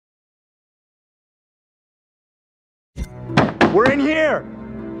We're in here!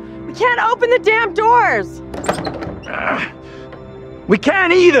 We can't open the damn doors! We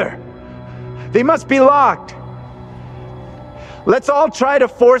can't either! They must be locked. Let's all try to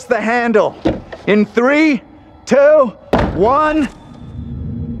force the handle. In 3, 2, 1...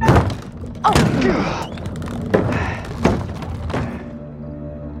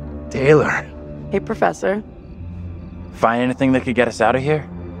 Taylor. Hey, Professor. Find anything that could get us out of here?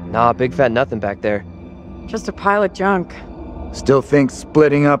 Nah, big fat nothing back there. Just a pile of junk. Still think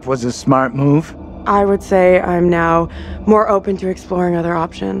splitting up was a smart move? I would say I'm now more open to exploring other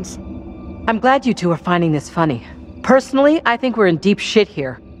options. I'm glad you two are finding this funny. Personally, I think we're in deep shit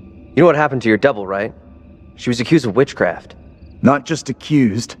here. You know what happened to your double, right? She was accused of witchcraft. Not just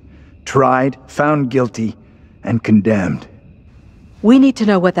accused, tried, found guilty, and condemned. We need to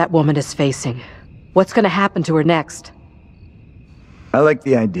know what that woman is facing. What's gonna happen to her next? I like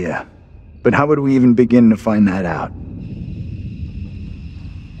the idea, but how would we even begin to find that out?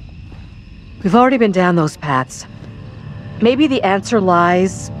 We've already been down those paths. Maybe the answer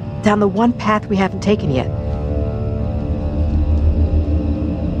lies down the one path we haven't taken yet.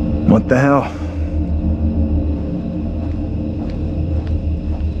 What the hell?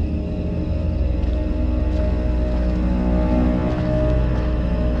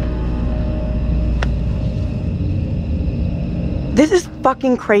 This is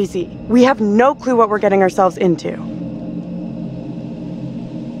fucking crazy. We have no clue what we're getting ourselves into.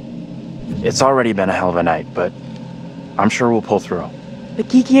 It's already been a hell of a night, but I'm sure we'll pull through. The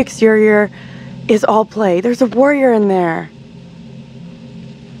geeky exterior is all play. There's a warrior in there.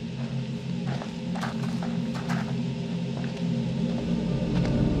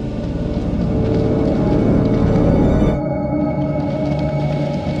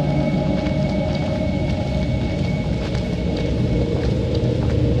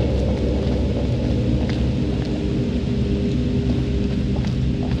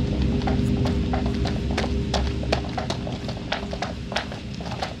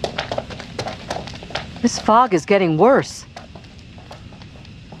 This fog is getting worse.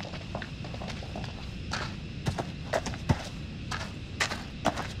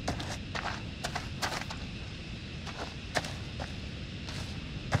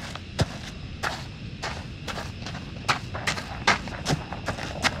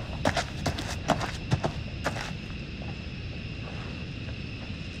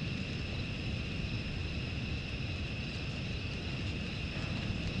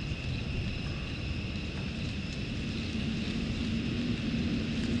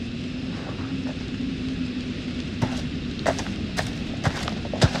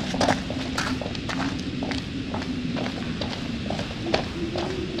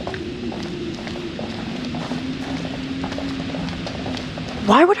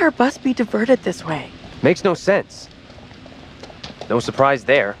 Why would our bus be diverted this way? Makes no sense. No surprise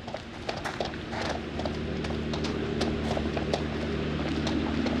there.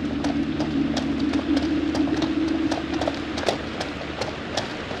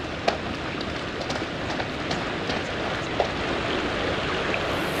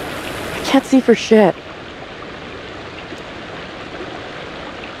 I can't see for shit.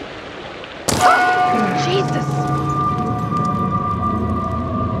 Jesus!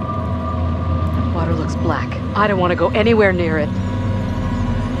 Water looks black. I don't want to go anywhere near it.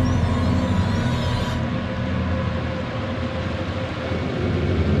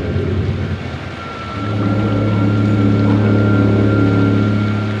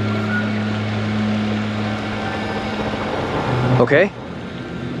 Okay.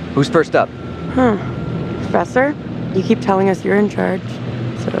 Who's first up? Professor, you keep telling us you're in charge,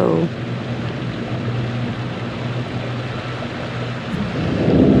 so...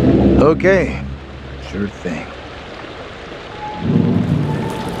 Okay. Sure thing.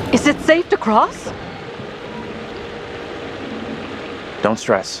 Is it safe to cross? Don't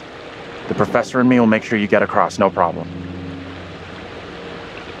stress. The professor and me will make sure you get across, no problem.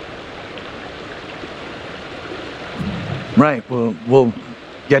 Right, we'll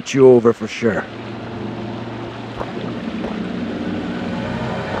get you over for sure.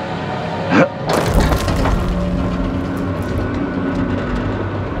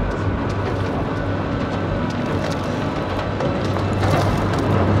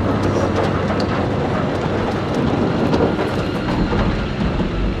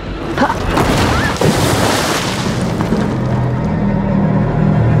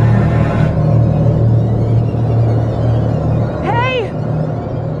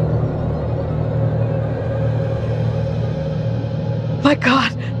 My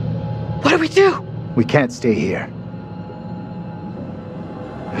God! What do we do? We can't stay here.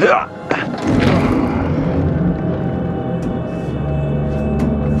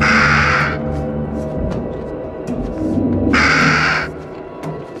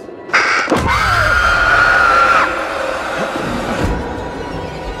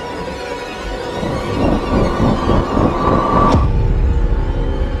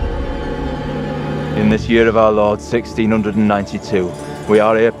 this year of our Lord 1692, we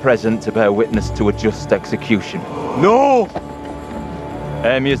are here present to bear witness to a just execution. No!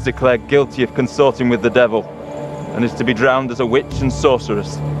 Amy is declared guilty of consorting with the devil, and is to be drowned as a witch and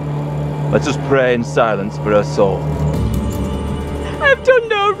sorceress. Let us pray in silence for her soul. I've done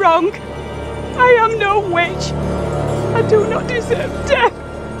no wrong. I am no witch. I do not deserve death.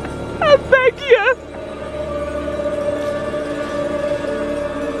 I beg you.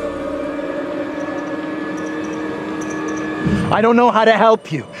 I don't know how to help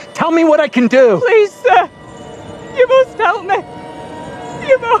you. Tell me what I can do. Please, sir. You must help me.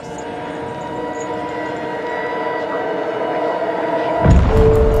 You must.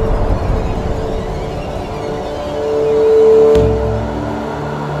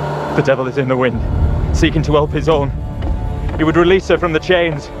 The devil is in the wind, seeking to help his own. He would release her from the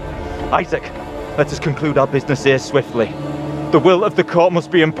chains. Isaac, let us conclude our business here swiftly. The will of the court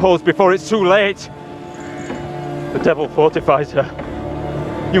must be imposed before it's too late. The devil fortifies her.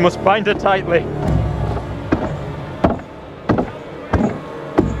 You must bind her tightly.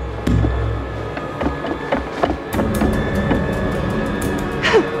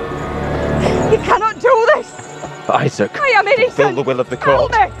 You cannot do this. Isaac, I am innocent. fulfill the will of the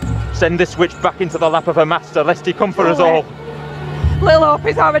court. Help me. Send this witch back into the lap of her master, lest he come for us all. Lil Hope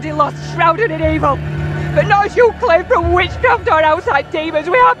is already lost, shrouded in evil. But not as you claim from witchcraft or outside demons.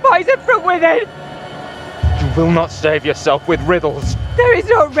 We are poisoned from within. You will not save yourself with riddles. There is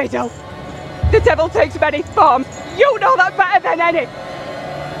no riddle. The devil takes many forms. You know that better than any.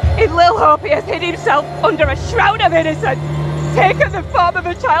 In Lil Hope, he has hid himself under a shroud of innocence, taken the form of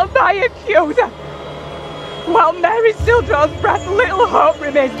a child, my accuser. While Mary still draws breath, Little Hope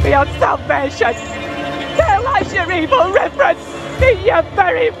remains beyond salvation. Their lives your evil reverence in your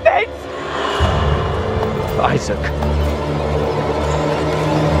very midst. Isaac.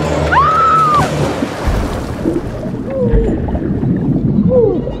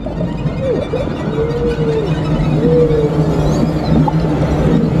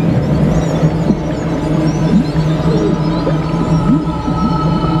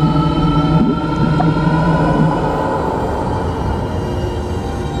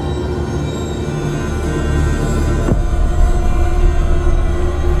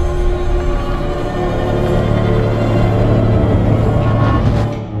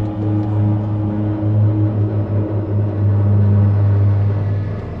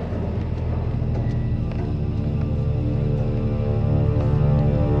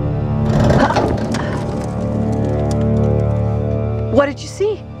 What did you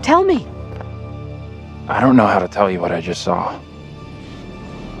see? Tell me. I don't know how to tell you what I just saw.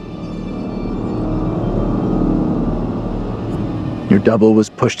 Your double was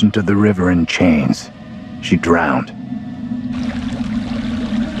pushed into the river in chains. She drowned.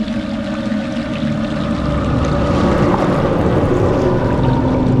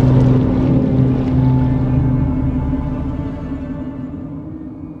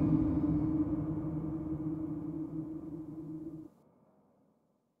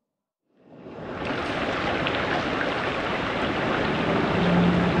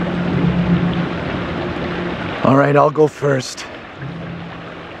 All right, I'll go first.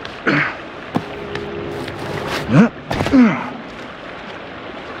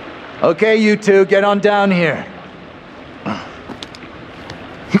 Okay, you two, get on down here.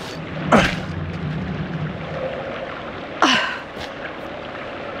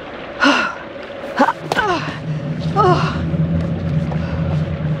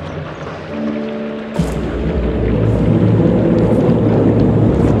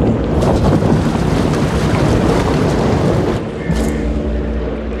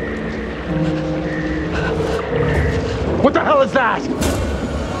 What the hell is that?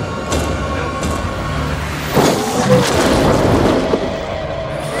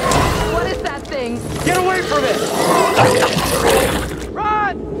 What is that thing? Get away from it!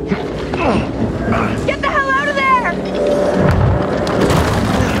 Run! Get the hell out of there!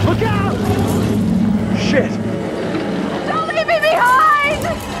 Look out! Shit! Don't leave me behind!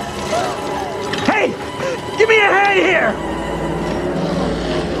 Hey! Give me a hand here!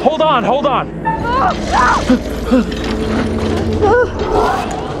 Hold on, hold on!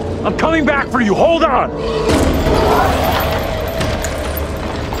 I'm coming back for you, hold on!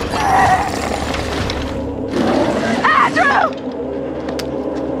 Andrew!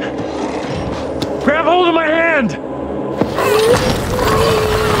 Grab hold of my hand!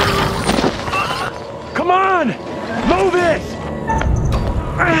 Come on! Move it!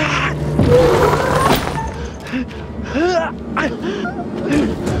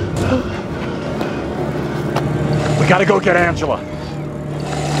 We gotta go get Angela.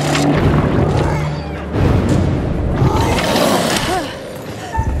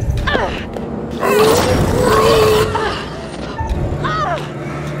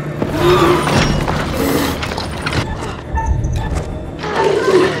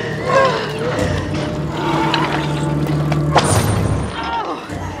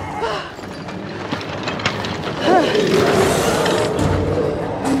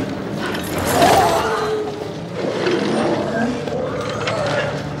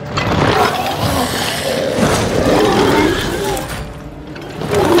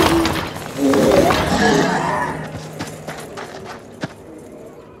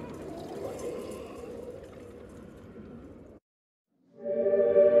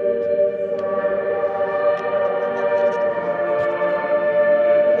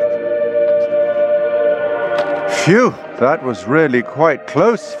 Phew, that was really quite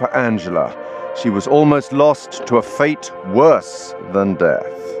close for Angela. She was almost lost to a fate worse than death.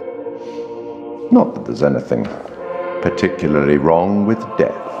 Not that there's anything particularly wrong with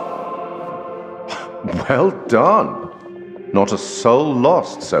death. Well done. Not a soul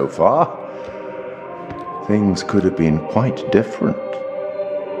lost so far. Things could have been quite different.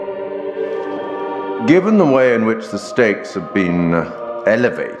 Given the way in which the stakes have been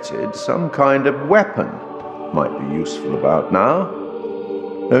elevated, some kind of weapon might be useful about now.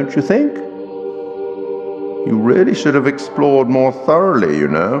 Don't you think? You really should have explored more thoroughly, you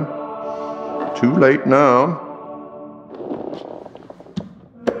know. Too late now.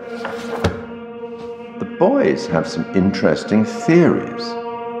 The boys have some interesting theories.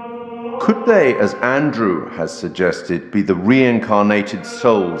 Could they, as Andrew has suggested, be the reincarnated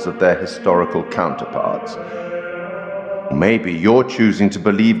souls of their historical counterparts? Maybe you're choosing to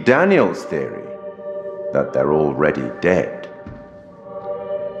believe Daniel's theory, that they're already dead.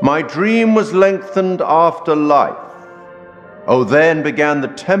 My dream was lengthened after life. Oh, then began the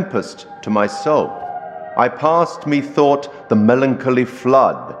tempest to my soul. I passed, methought, the melancholy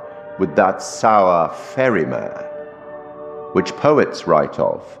flood with that sour ferryman, which poets write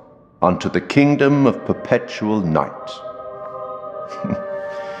of, unto the kingdom of perpetual night.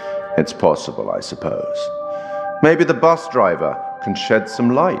 It's possible, I suppose. Maybe the bus driver can shed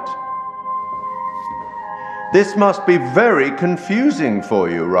some light. This must be very confusing for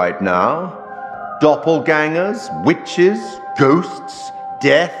you right now. Doppelgangers, witches, ghosts,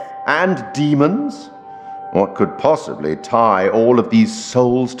 death, and demons. What could possibly tie all of these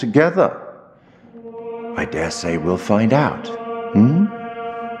souls together? I dare say we'll find out.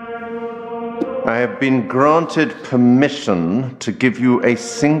 I have been granted permission to give you a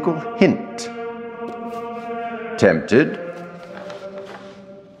single hint. Tempted?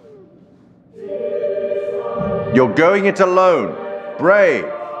 You're going it alone, brave,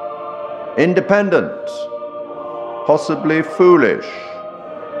 independent, possibly foolish.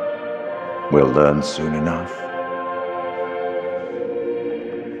 We'll learn soon enough.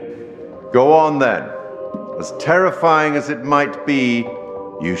 Go on then. As terrifying as it might be,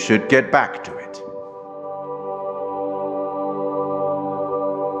 you should get back to it.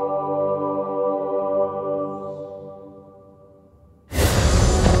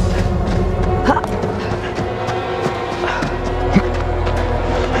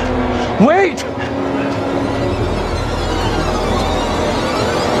 Wait!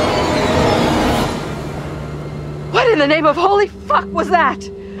 What in the name of holy fuck was that?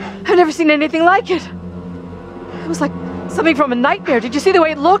 I've never seen anything like it. It was like something from a nightmare. Did you see the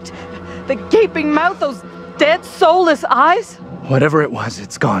way it looked? The gaping mouth, those dead, soulless eyes? Whatever it was,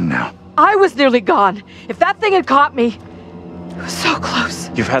 it's gone now. I was nearly gone. If that thing had caught me, it was so close.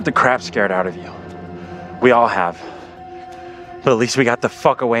 You've had the crap scared out of you. We all have. But at least we got the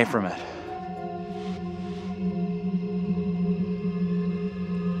fuck away from it.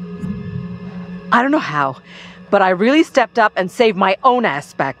 I don't know how, but I really stepped up and saved my own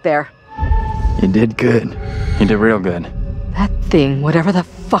ass back there. You did good. You did real good. That thing, whatever the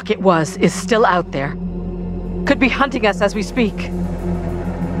fuck it was, is still out there. Could be hunting us as we speak.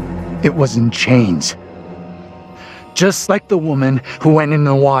 It was in chains. Just like the woman who went in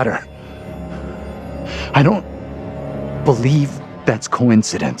the water. I don't believe that's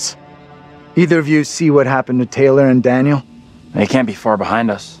coincidence. Either of you see what happened to Taylor and Daniel? They can't be far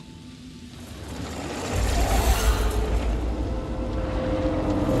behind us.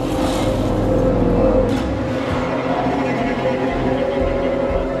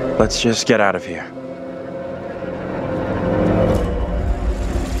 Let's just get out of here.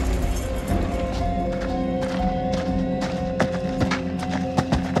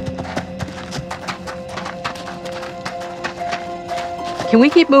 Can we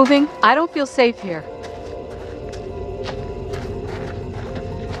keep moving? I don't feel safe here.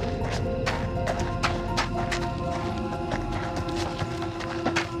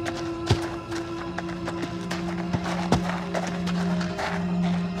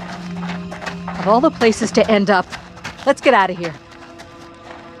 Of all the places to end up, let's get out of here.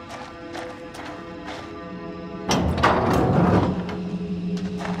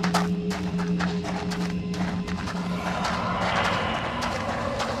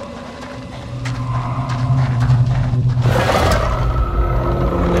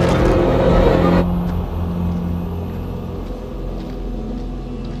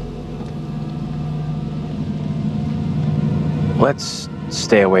 Let's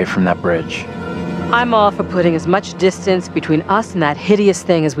stay away from that bridge. I'm all for putting as much distance between us and that hideous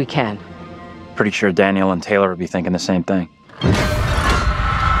thing as we can. Pretty sure Daniel and Taylor would be thinking the same thing.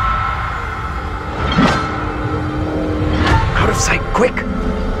 quick!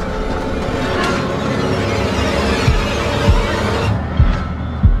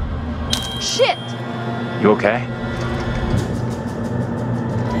 Shit! You okay?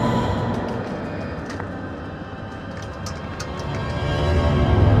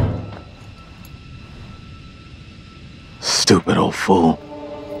 Stupid old fool.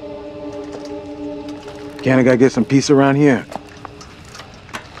 Can't I gotta get some peace around here?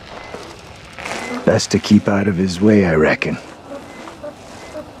 Best to keep out of his way, I reckon.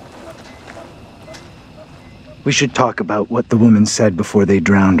 We should talk about what the woman said before they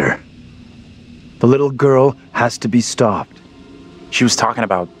drowned her. The little girl has to be stopped. She was talking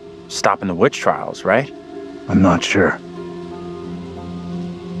about stopping the witch trials, right? I'm not sure.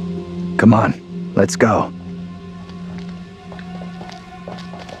 Come on, let's go.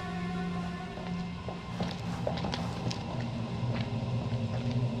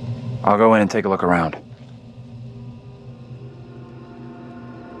 I'll go in and take a look around.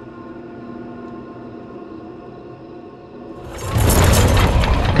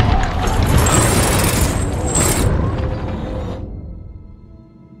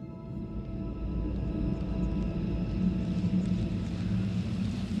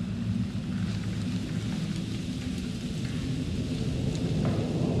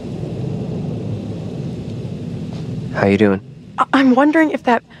 How you doing? I'm wondering if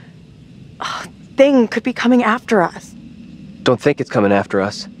that thing could be coming after us. Don't think it's coming after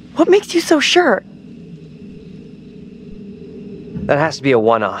us. What makes you so sure? That has to be a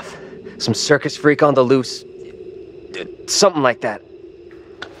one-off. Some circus freak on the loose. Something like that.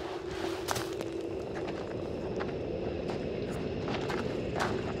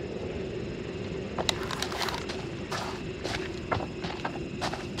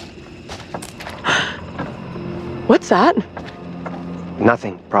 What's that?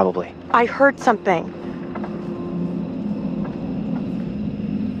 Nothing, probably. I heard something.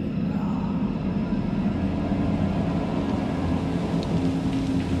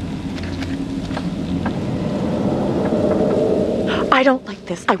 I don't like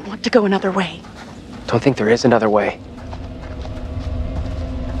this. I want to go another way. Don't think there is another way.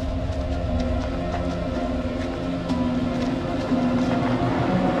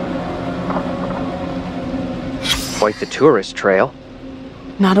 Quite the tourist trail.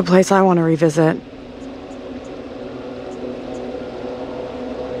 Not a place I want to revisit.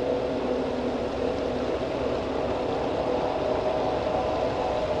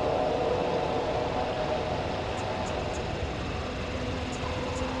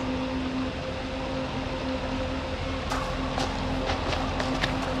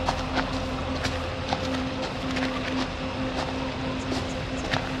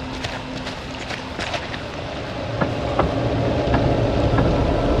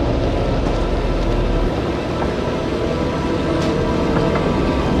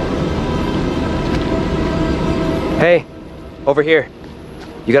 Hey, over here.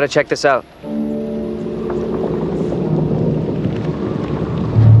 You gotta check this out.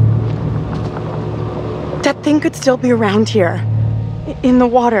 That thing could still be around here. In the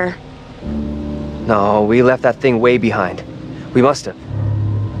water. No, we left that thing way behind. We must have.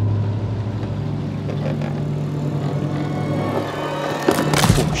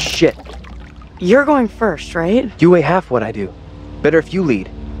 Oh, shit. You're going first, right? You weigh half what I do. Better if you lead.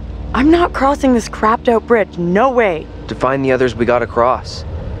 I'm not crossing this crapped-out bridge. No way. To find the others we gotta cross.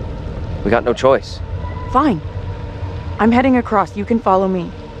 We got no choice. Fine. I'm heading across. You can follow me.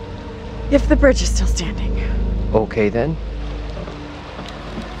 If the bridge is still standing. Okay, then.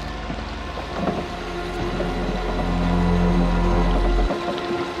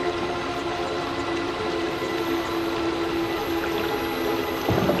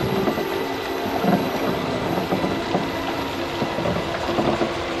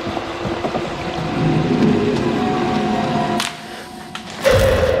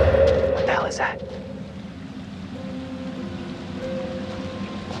 What the hell is that?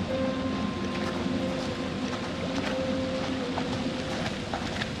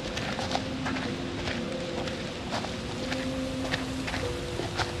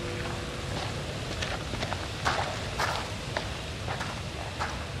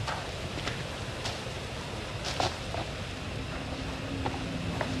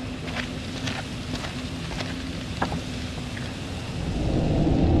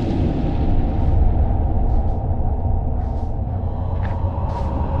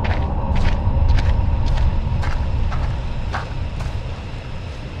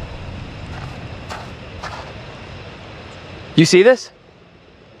 You see this?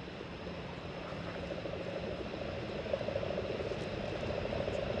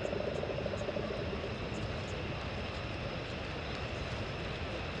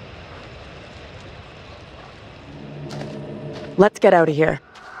 Let's get out of here.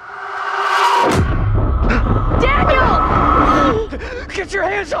 Daniel! Get your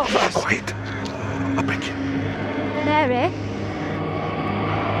hands off us! Quiet. I beg you. Mary?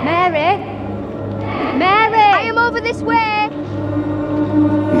 Mary? Mary! I am over this way!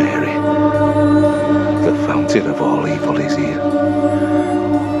 Mary. The fountain of all evil is here.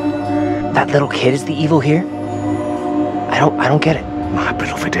 That little kid is the evil here? I don't get it. My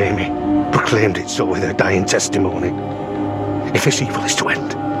beloved Amy proclaimed it so with her dying testimony. If this evil is to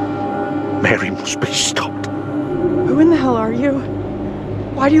end, Mary must be stopped. Who in the hell are you?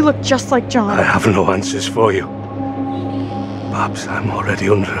 Why do you look just like John? I have no answers for you. Perhaps I'm already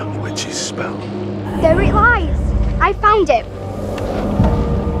under a witch's spell. There it lies! I found it!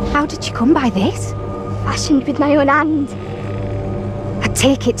 How did you come by this? Fashioned with my own hand. I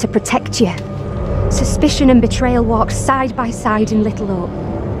take it to protect you. Suspicion and betrayal walk side by side in Little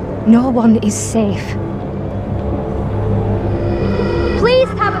Oak. No one is safe. Please,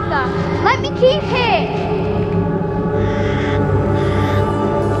 Tabitha, let me keep here!